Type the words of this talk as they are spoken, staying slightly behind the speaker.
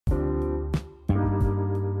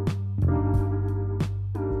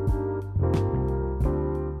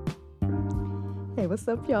what's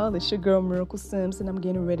up, y'all? It's your girl, Miracle Sims, and I'm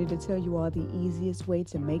getting ready to tell you all the easiest way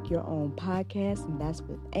to make your own podcast, and that's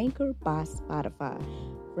with Anchor by Spotify.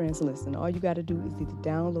 Friends, listen, all you got to do is either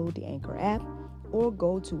download the Anchor app or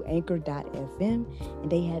go to anchor.fm, and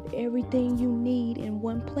they have everything you need in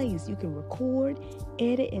one place. You can record,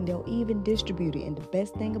 edit, and they'll even distribute it. And the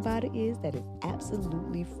best thing about it is that it's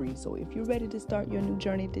absolutely free. So if you're ready to start your new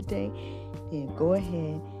journey today, then go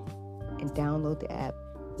ahead and download the app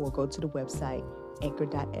or go to the website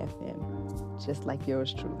anchor.fm, just like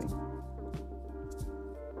yours truly.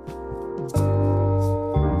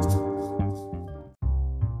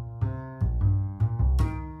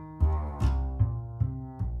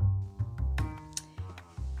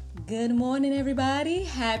 Good morning, everybody.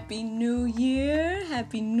 Happy New Year.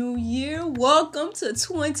 Happy New Year. Welcome to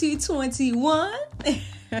 2021.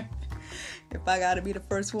 If I got to be the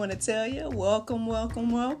first one to tell you, welcome.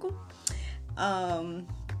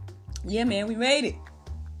 Yeah, man, we made it.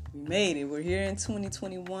 We're here in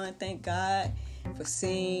 2021. Thank God for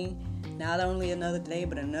seeing not only another day,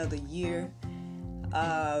 but another year.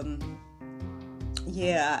 The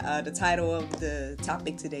title of the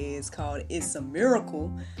topic today is called It's a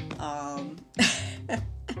Miracle. I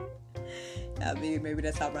mean, maybe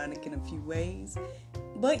that's ironic in a few ways.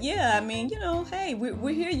 But yeah, I mean, hey,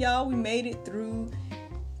 we're here, y'all. We made it through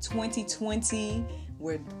 2020,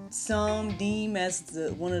 where some deem as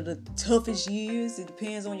one of the toughest years. It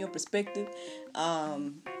depends on your perspective,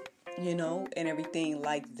 and everything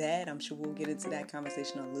like that. I'm sure we'll get into that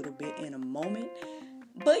conversation a little bit in a moment.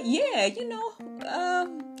 But yeah,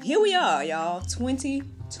 here we are, y'all,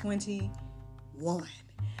 2021.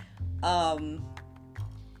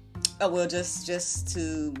 Just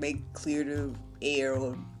to make clear to air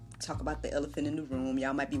or talk about the elephant in the room,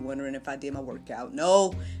 y'all might be wondering if I did my workout.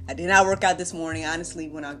 No, I did not work out this morning. Honestly,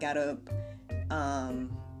 when I got up,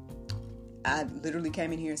 I literally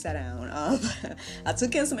came in here and sat down. I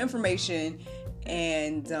took in some information,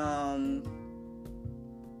 and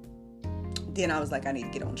then I was like, I need to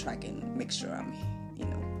get on track and make sure I'm,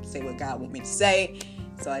 say what God wants me to say.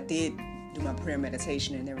 So I did do my prayer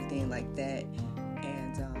meditation and everything like that,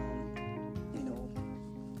 and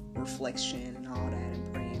reflection and all that,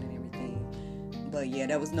 and praying and everything. But yeah,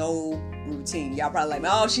 there was no routine. Y'all probably like,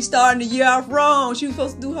 oh, she's starting the year off wrong. She was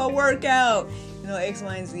supposed to do her workout, X,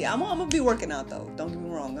 Y, and Z. I'm gonna be working out though. Don't get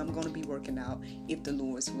me wrong. I'm gonna be working out if the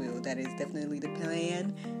Lord's will. That is definitely the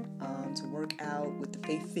plan. To work out with the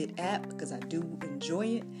Faith Fit app, because I do enjoy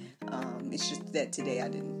it. It's just that today I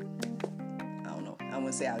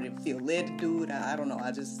wouldn't say I didn't feel led to do it. I don't know.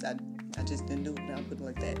 I just didn't do it. I'll put it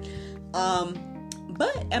like that.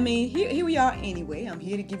 But I mean, here we are anyway. I'm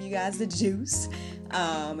here to give you guys the juice,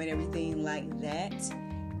 and everything like that.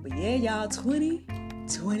 But yeah, y'all,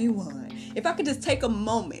 2021. If I could just take a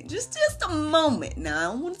moment, just a moment. Now, I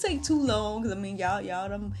don't want to take too long, because I mean, y'all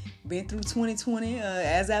done been through 2020,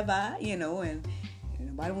 as have I, and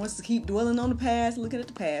nobody wants to keep dwelling on the past, looking at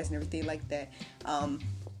the past and everything like that. I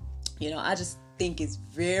just think it's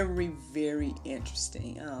very, very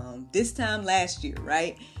interesting. This time last year,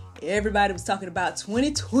 right? Everybody was talking about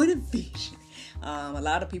 2020 vision. A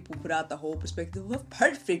lot of people put out the whole perspective of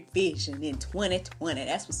perfect vision in 2020.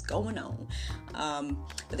 That's what's going on.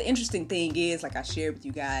 But the interesting thing is, like I shared with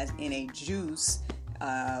you guys in a juice,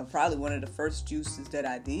 probably one of the first juices that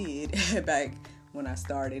I did back when I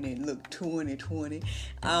started and looked 2020.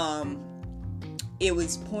 It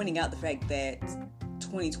was pointing out the fact that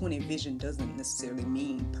 2020 vision doesn't necessarily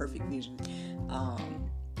mean perfect vision.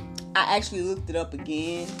 I actually looked it up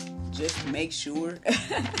again just to make sure.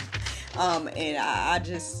 And I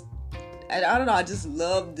don't know, I just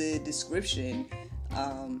love the description.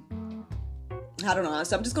 I don't know,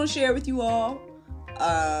 so I'm just going to share it with you all,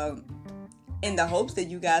 in the hopes that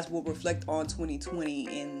you guys will reflect on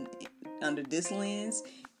 2020 under this lens,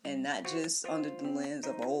 and not just under the lens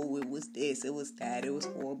of, oh, it was this, it was that, it was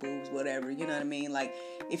horrible, it was whatever, you know what I mean? Like,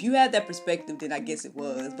 if you had that perspective, then I guess it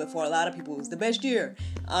was, but for a lot of people, it was the best year,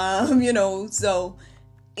 so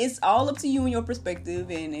it's all up to you and your perspective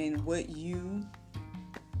and what you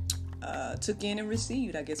took in and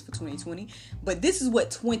received, I guess, for 2020. But this is what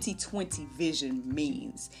 2020 vision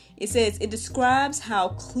means. It says it describes how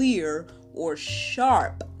clear or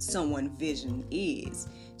sharp someone's vision is.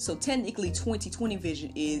 So technically, 2020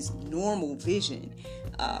 vision is normal vision,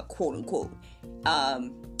 quote unquote.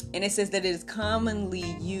 And it says that it is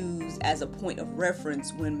commonly used as a point of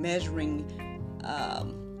reference when measuring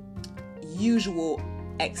usual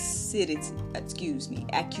acuity,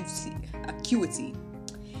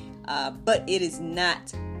 but it is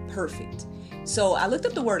not perfect. So I looked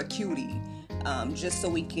up the word acuity, just so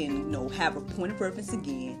we can, have a point of reference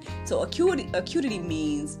again. So acuity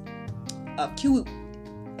means acute.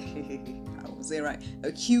 I was saying right.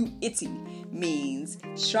 Acuity means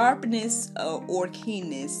sharpness or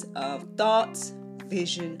keenness of thoughts,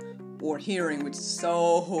 vision, or hearing, which is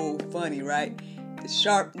so funny, right? The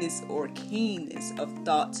sharpness or keenness of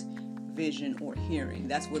thought, vision, or hearing.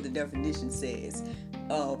 That's what the definition says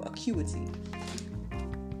of acuity.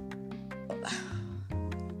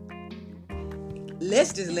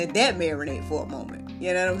 Let's just let that marinate for a moment.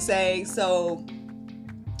 You know what I'm saying? So,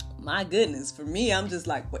 my goodness, for me, I'm just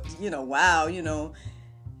like, wow,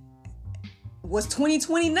 was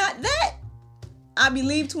 2020 not that? I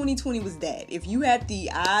believe 2020 was that. If you had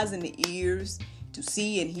the eyes and the ears to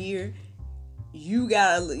see and hear, you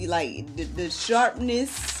gotta, like, the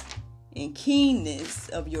sharpness and keenness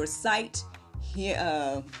of your sight,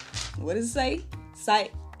 what does it say?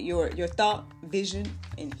 Sight, your thought, vision,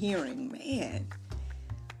 and hearing. Man,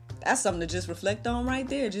 that's something to just reflect on right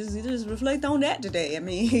there. Just reflect on that today. I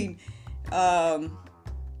mean, again,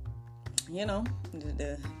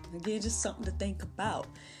 just something to think about.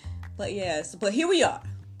 But yes, but here we are.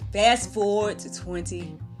 Fast forward to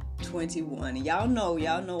 2021. And y'all know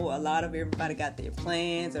a lot of everybody got their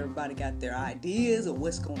plans, everybody got their ideas of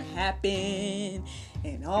what's going to happen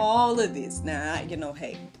and all of this. Now,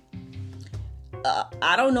 hey,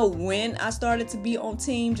 I don't know when I started to be on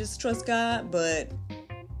team Just Trust God, but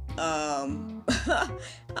I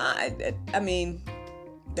mean,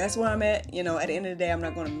 that's where I'm at. At the end of the day, I'm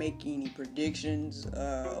not going to make any predictions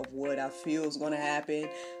of what I feel is going to happen.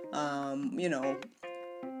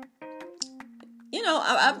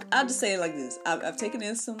 I'll just say it like this. I've taken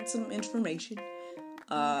in some information.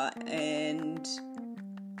 And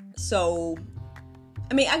so,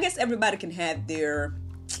 I mean, I guess everybody can have their,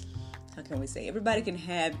 how can we say? Everybody can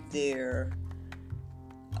have their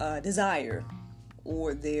desire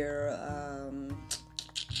or their,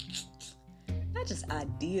 not just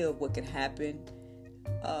idea of what could happen.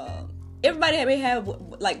 Everybody may have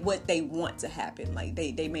like what they want to happen. Like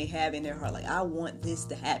they may have in their heart, like, I want this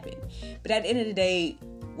to happen. But at the end of the day,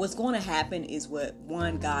 what's going to happen is what,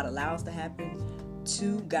 one, God allows to happen.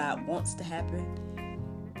 Two, God wants to happen.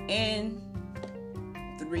 And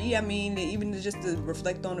three, I mean, even just to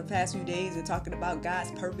reflect on the past few days and talking about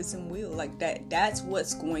God's purpose and will, like that's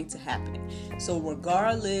what's going to happen. So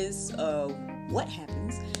regardless of what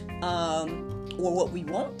happens, or what we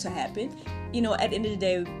want to happen, at the end of the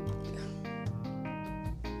day,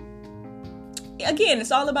 again,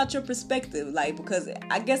 it's all about your perspective. Like, because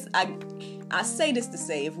I guess I say this to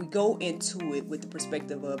say, if we go into it with the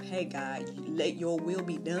perspective of, hey, God, let your will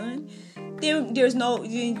be done, then there's no,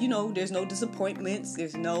 there's no disappointments.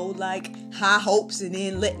 There's no like high hopes and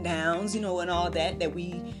then letdowns, and all that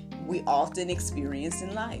we often experience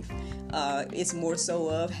in life. It's more so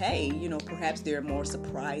of, hey, perhaps there are more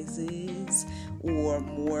surprises or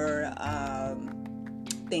more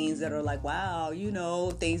things that are like, wow,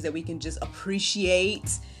 things that we can just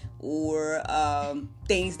appreciate, or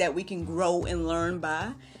things that we can grow and learn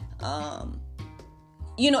by.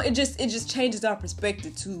 It just changes our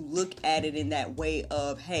perspective to look at it in that way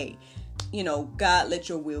of, hey, God, let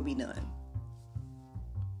your will be done.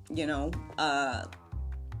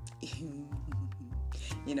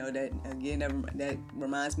 That again, that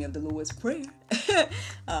reminds me of the Lord's Prayer,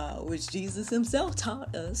 which Jesus himself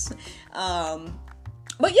taught us.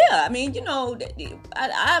 But yeah, I mean,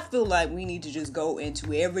 I feel like we need to just go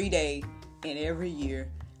into every day and every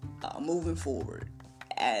year, moving forward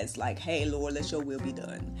as like, hey, Lord, let your will be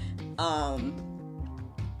done.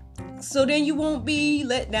 So then you won't be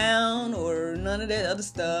let down or none of that other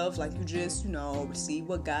stuff. Like, you just, receive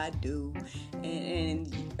what God do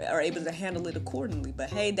and are able to handle it accordingly. But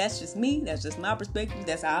hey, that's just me. That's just my perspective.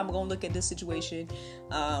 That's how I'm going to look at this situation,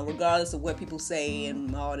 regardless of what people say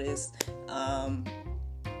and all this. I'm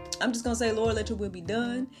just going to say, Lord, let your will be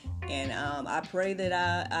done. And I pray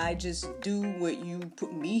that I just do what you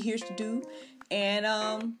put me here to do. And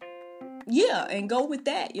and go with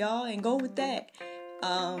that, y'all. And go with that.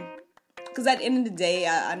 Because at the end of the day,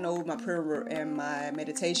 I know my prayer and my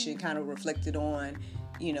meditation kind of reflected on,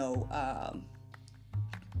 each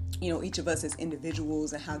of us as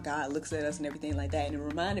individuals and how God looks at us and everything like that. And it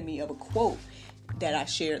reminded me of a quote that I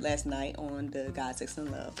shared last night on the God, Sex, and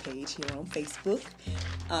Love page here on Facebook.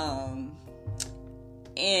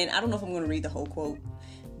 And I don't know if I'm going to read the whole quote,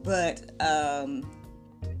 but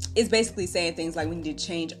it's basically saying things like we need to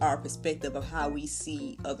change our perspective of how we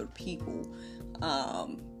see other people.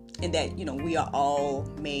 And that, we are all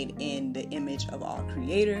made in the image of our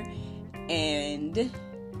Creator. And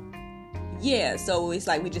yeah, so it's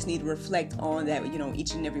like we just need to reflect on that,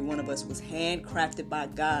 each and every one of us was handcrafted by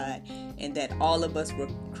God, and that all of us were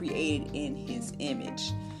created in his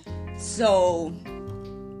image. So,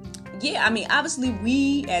 yeah, obviously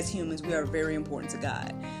we as humans, we are very important to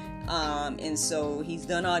God. And so he's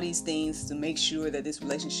done all these things to make sure that this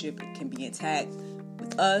relationship can be intact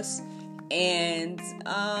with us. And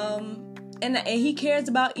he cares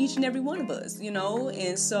about each and every one of us, and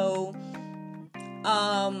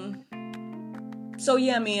so,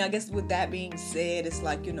 yeah, I guess with that being said, it's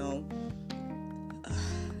like, when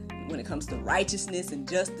it comes to righteousness and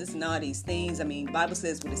justice and all these things, the Bible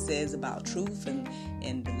says what it says about truth and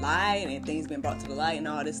the lie and things being brought to the light and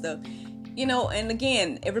all this stuff, and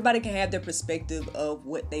again, everybody can have their perspective of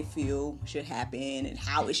what they feel should happen and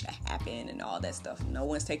how it should happen and all that stuff. No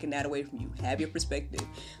one's taking that away from you. Have your perspective.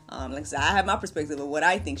 Like I said, I have my perspective of what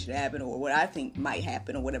I think should happen or what I think might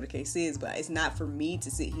happen or whatever the case is, but it's not for me to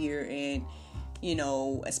sit here and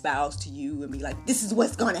espouse to you and be like, this is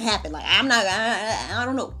what's going to happen. Like, I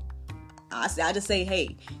don't know. I just say,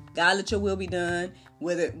 hey, God, let your will be done.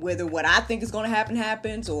 Whether what I think is going to happen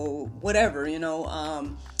happens or whatever,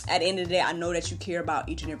 at the end of the day, I know that you care about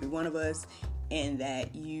each and every one of us, and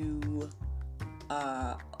that you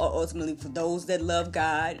ultimately, for those that love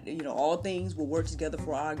God, all things will work together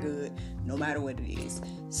for our good, no matter what it is.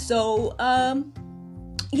 So,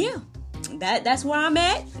 yeah. That's where I'm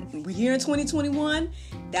at. We're here in 2021.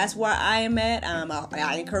 That's where I am at.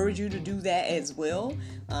 I encourage you to do that as well.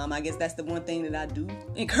 I guess that's the one thing that I do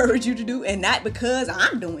encourage you to do, and not because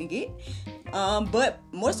I'm doing it, but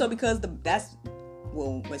more so because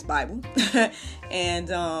it's Bible,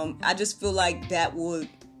 and I just feel like that would,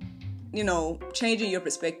 changing your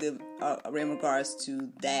perspective in regards to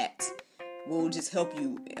that will just help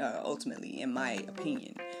you ultimately, in my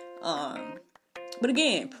opinion. But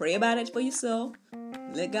again, pray about it for yourself.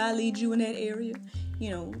 Let God lead you in that area,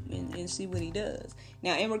 and see what he does.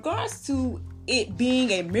 Now, in regards to it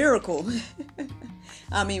being a miracle,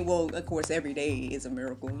 of course, every day is a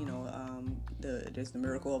miracle. There's the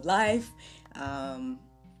miracle of life,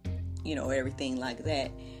 everything like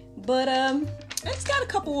that. But I just got a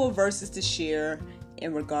couple of verses to share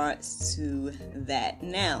in regards to that.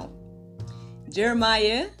 Now,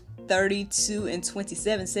 Jeremiah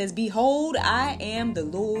 32:27 says, behold, I am the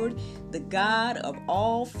Lord, the God of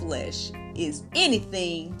all flesh. Is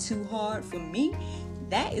anything too hard for me?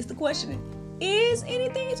 That is the question. Is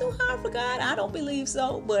anything too hard for God? I don't believe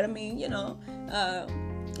so. But again,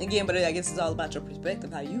 but I guess it's all about your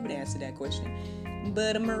perspective, how you would answer that question.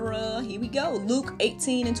 But here we go. Luke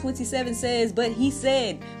 18:27 says, but he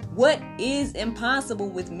said, what is impossible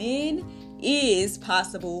with men is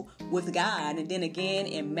possible with God. And then again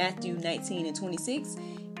in Matthew 19:26,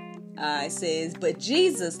 it says, but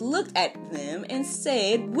Jesus looked at them and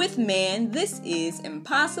said, with man this is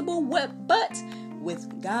impossible, but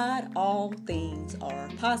with God all things are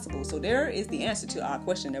possible. So there is the answer to our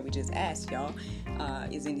question that we just asked, y'all.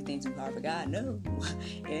 Is anything too hard for God? No.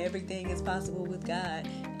 Everything is possible with God,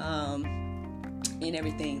 and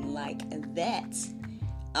everything like that.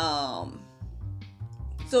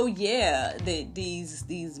 So yeah,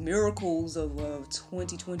 these miracles of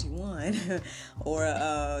 2021,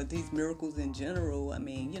 or these miracles in general.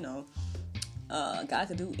 God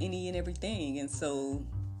could do any and everything, and so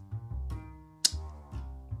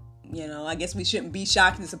I guess we shouldn't be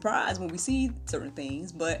shocked and surprised when we see certain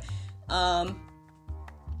things, but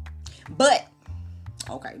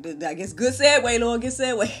okay, I guess good segue, Lord, good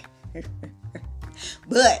segue.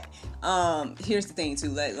 But here's the thing too,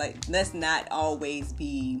 like let's not always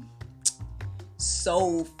be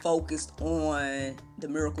so focused on the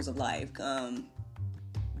miracles of life,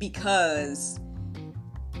 because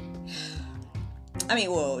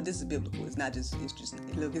this is biblical. It's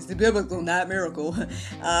the biblical, not miracle.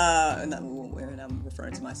 And I'm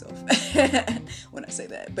referring to myself when I say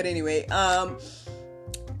that. But anyway,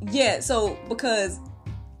 so because,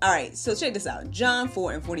 all right, so check this out. John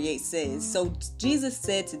 4:48 says, so Jesus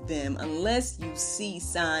said to them, unless you see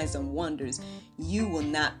signs and wonders, you will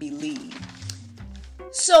not believe.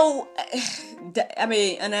 So,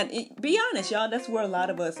 be honest, y'all, that's where a lot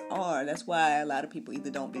of us are. That's why a lot of people either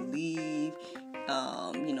don't believe,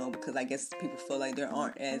 because I guess people feel like there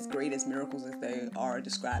aren't as great as miracles as they are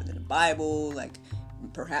described in the Bible. Like,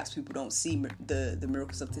 perhaps people don't see the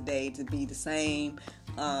miracles of today to be the same.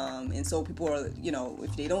 And so people are,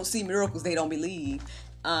 if they don't see miracles, they don't believe.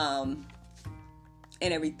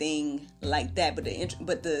 And everything like that.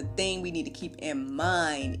 But the thing we need to keep in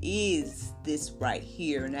mind is this right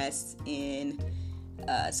here, and that's in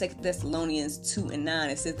 2 Thessalonians 2:9,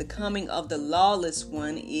 it says the coming of the lawless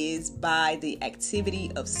one is by the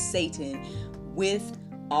activity of Satan with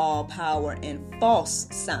all power and false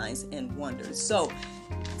signs and wonders. So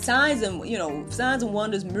signs and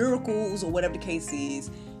wonders, miracles, or whatever the case is,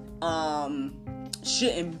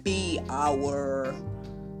 shouldn't be our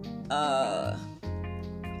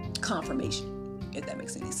confirmation, if that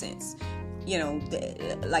makes any sense.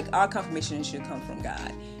 Like our confirmation should come from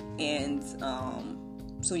God. And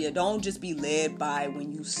so don't just be led by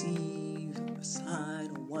when you see a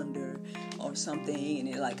sign or wonder or something and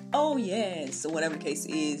you're like, oh yes, or whatever the case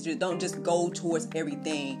is. Don't just go towards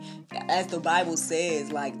everything. As the Bible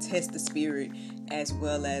says, like, test the spirit as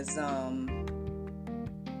well as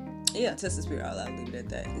test the spirit. I'll leave it at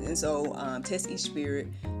that. And so test each spirit.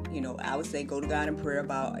 I would say go to God in prayer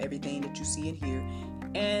about everything that you see and hear,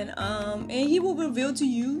 and He will reveal to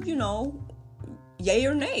you, yay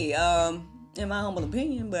or nay, in my humble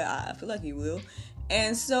opinion, but I feel like He will.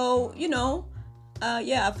 And so,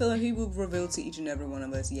 I feel like He will reveal to each and every one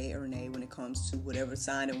of us yay or nay when it comes to whatever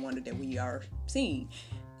sign and wonder that we are seeing.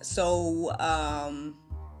 So,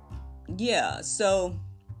 so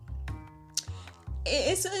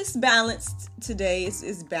it's balanced today.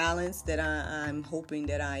 It's balanced that I'm hoping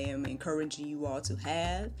that I am encouraging you all to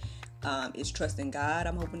have. It's trusting God.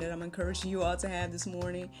 I'm hoping that I'm encouraging you all to have this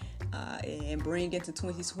morning, and bring into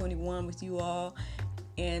 2021 with you all.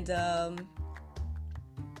 And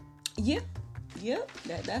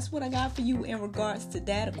that's what I got for you in regards to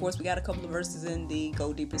that. Of course, we got a couple of verses in the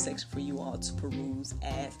Go Deeper section for you all to peruse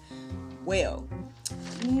as well.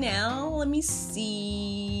 Now, let me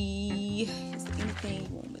see. Is there anything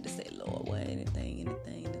you want me to say, Lord? What? Anything?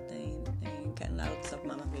 Kind of not off the top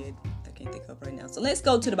of my head. I can't think of right now. So let's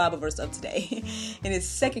go to the Bible verse of today. And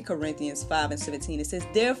it's 2 Corinthians 5:17. It says,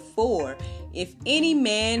 therefore, if any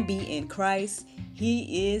man be in Christ,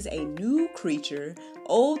 he is a new creature.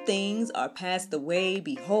 Old things are passed away.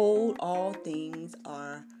 Behold, all things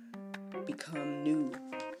are become new.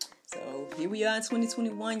 So here we are in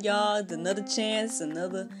 2021, y'all. Another chance,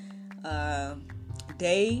 another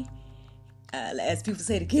day, as people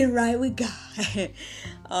say, to get right with God.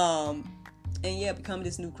 And become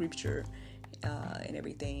this new creature, and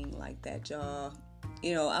everything like that, y'all.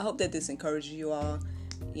 I hope that this encourages you all.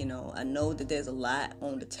 I know that there's a lot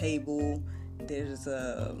on the table. There's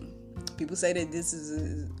people say that this is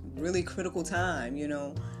a really critical time, and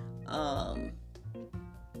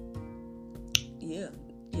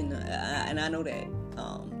I know that.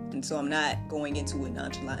 And so I'm not going into it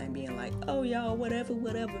nonchalant and being like, oh, y'all, whatever.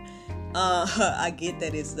 I get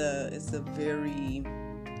that it's a very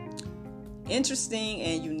interesting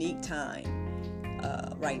and unique time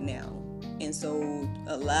right now. And so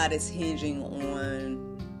a lot is hinging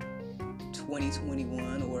on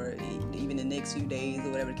 2021 or even the next few days or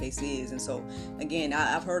whatever the case is. And so again,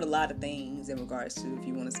 I've heard a lot of things in regards to, if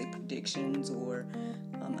you want to say, predictions or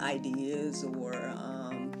ideas or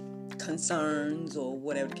concerns or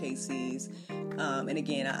whatever the case is. And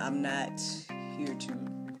again, I'm not here to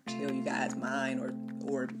tell you guys mine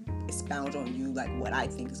or expound on you like what I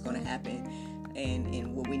think is going to happen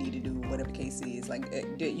and what we need to do, whatever the case is. Like,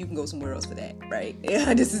 you can go somewhere else for that, right?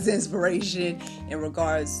 This is inspiration in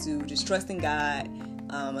regards to just trusting God,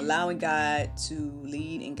 allowing God to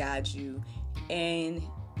lead and guide you, and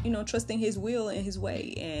trusting His will and His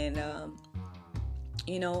way. And at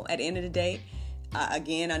the end of the day,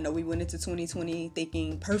 again, I know we went into 2020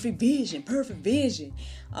 thinking perfect vision,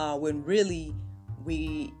 when really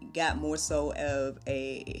we got more so of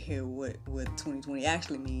what 2020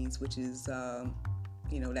 actually means, which is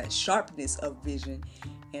that sharpness of vision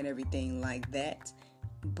and everything like that.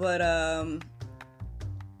 But I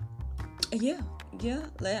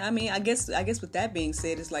mean, I guess with that being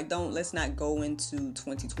said, it's like, let's not go into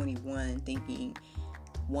 2021 thinking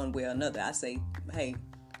one way or another. I say, hey,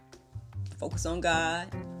 focus on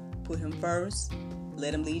God, put Him first,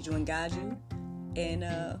 let Him lead you and guide you, and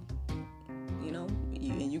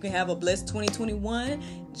you can have a blessed 2021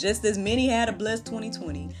 just as many had a blessed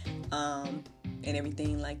 2020, and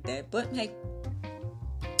everything like that. But hey,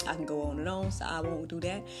 I can go on and on, so I won't do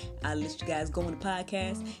that. I'll let you guys go on the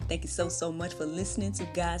podcast. Thank you so much for listening to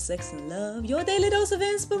God, Sex, and Love, your daily dose of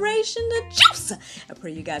inspiration, the juice. I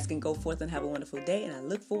pray you guys can go forth and have a wonderful day, and I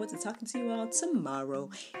look forward to talking to you all tomorrow,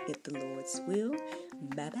 if the Lord's will.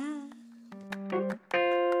 Bye-bye.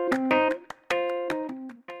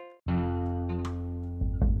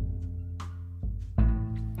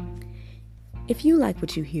 If you like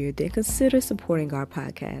what you hear, then consider supporting our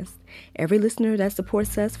podcast. Every listener that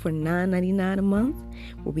supports us for $9.99 a month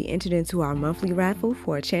will be entered into our monthly raffle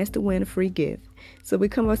for a chance to win a free gift. So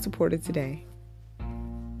become a supporter today.